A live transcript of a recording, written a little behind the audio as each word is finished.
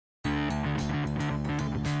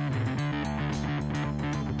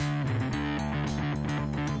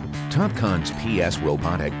Topcon's PS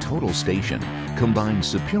Robotic Total Station combines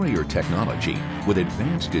superior technology with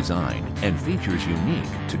advanced design and features unique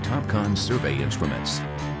to Topcon's survey instruments.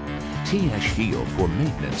 TS Shield for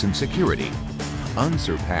maintenance and security.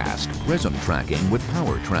 Unsurpassed prism tracking with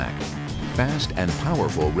Power Track. Fast and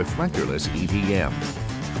powerful reflectorless EDM.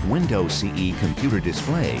 Windows CE computer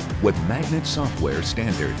display with magnet software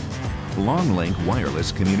standard. Long link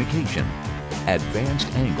wireless communication. Advanced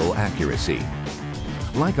angle accuracy.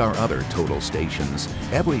 Like our other total stations,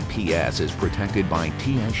 every PS is protected by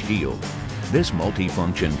TS Shield. This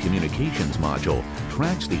multifunction communications module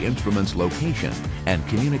tracks the instrument's location and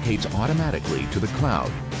communicates automatically to the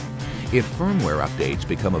cloud. If firmware updates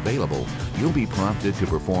become available, you'll be prompted to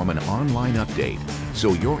perform an online update,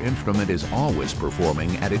 so your instrument is always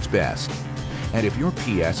performing at its best. And if your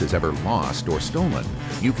PS is ever lost or stolen,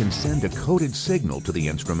 you can send a coded signal to the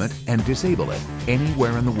instrument and disable it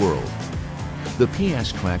anywhere in the world. The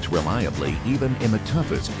PS tracks reliably even in the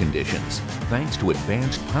toughest conditions, thanks to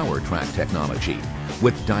advanced Power Track technology,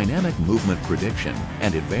 with dynamic movement prediction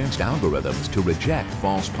and advanced algorithms to reject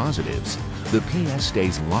false positives. The PS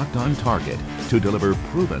stays locked on target to deliver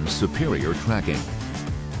proven superior tracking.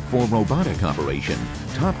 For robotic operation,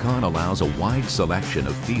 Topcon allows a wide selection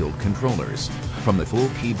of field controllers, from the full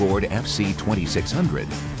keyboard FC2600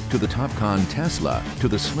 to the Topcon Tesla to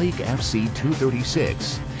the sleek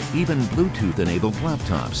FC236, even Bluetooth-enabled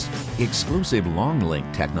laptops. Exclusive long link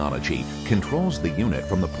technology controls the unit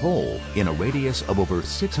from the pole in a radius of over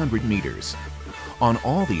 600 meters. On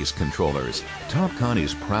all these controllers, Topcon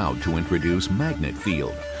is proud to introduce Magnet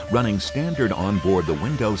Field, running standard on board the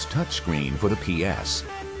Windows touchscreen for the PS.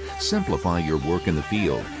 Simplify your work in the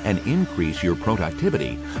field and increase your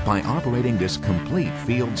productivity by operating this complete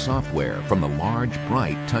field software from the large,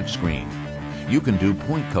 bright touchscreen. You can do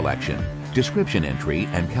point collection, description entry,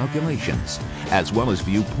 and calculations, as well as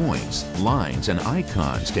view points, lines, and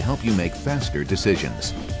icons to help you make faster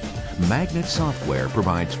decisions. Magnet software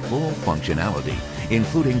provides full functionality,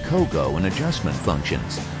 including COGO and adjustment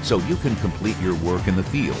functions, so you can complete your work in the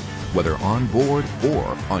field, whether on board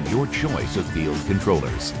or on your choice of field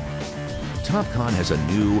controllers. Topcon has a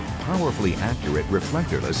new, powerfully accurate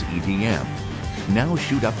reflectorless EDM. Now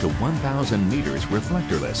shoot up to 1,000 meters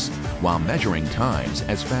reflectorless, while measuring times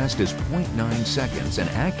as fast as 0.9 seconds and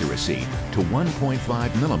accuracy to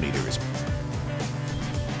 1.5 millimeters.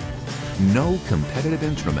 No competitive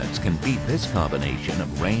instruments can beat this combination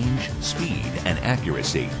of range, speed, and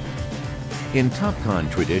accuracy. In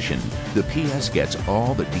Topcon tradition, the PS gets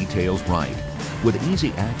all the details right, with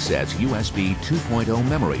easy access USB 2.0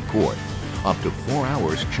 memory port, up to 4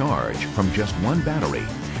 hours charge from just one battery,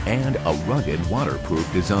 and a rugged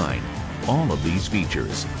waterproof design. All of these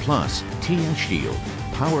features, plus TS Shield,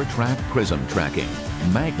 Power Track prism tracking,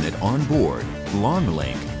 magnet on board, long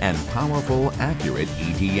link, and powerful, accurate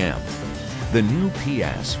EDM. The new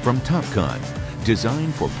PS from Topcon,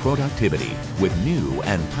 designed for productivity with new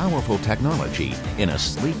and powerful technology in a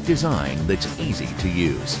sleek design that's easy to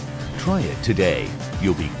use. Try it today.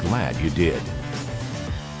 You'll be glad you did.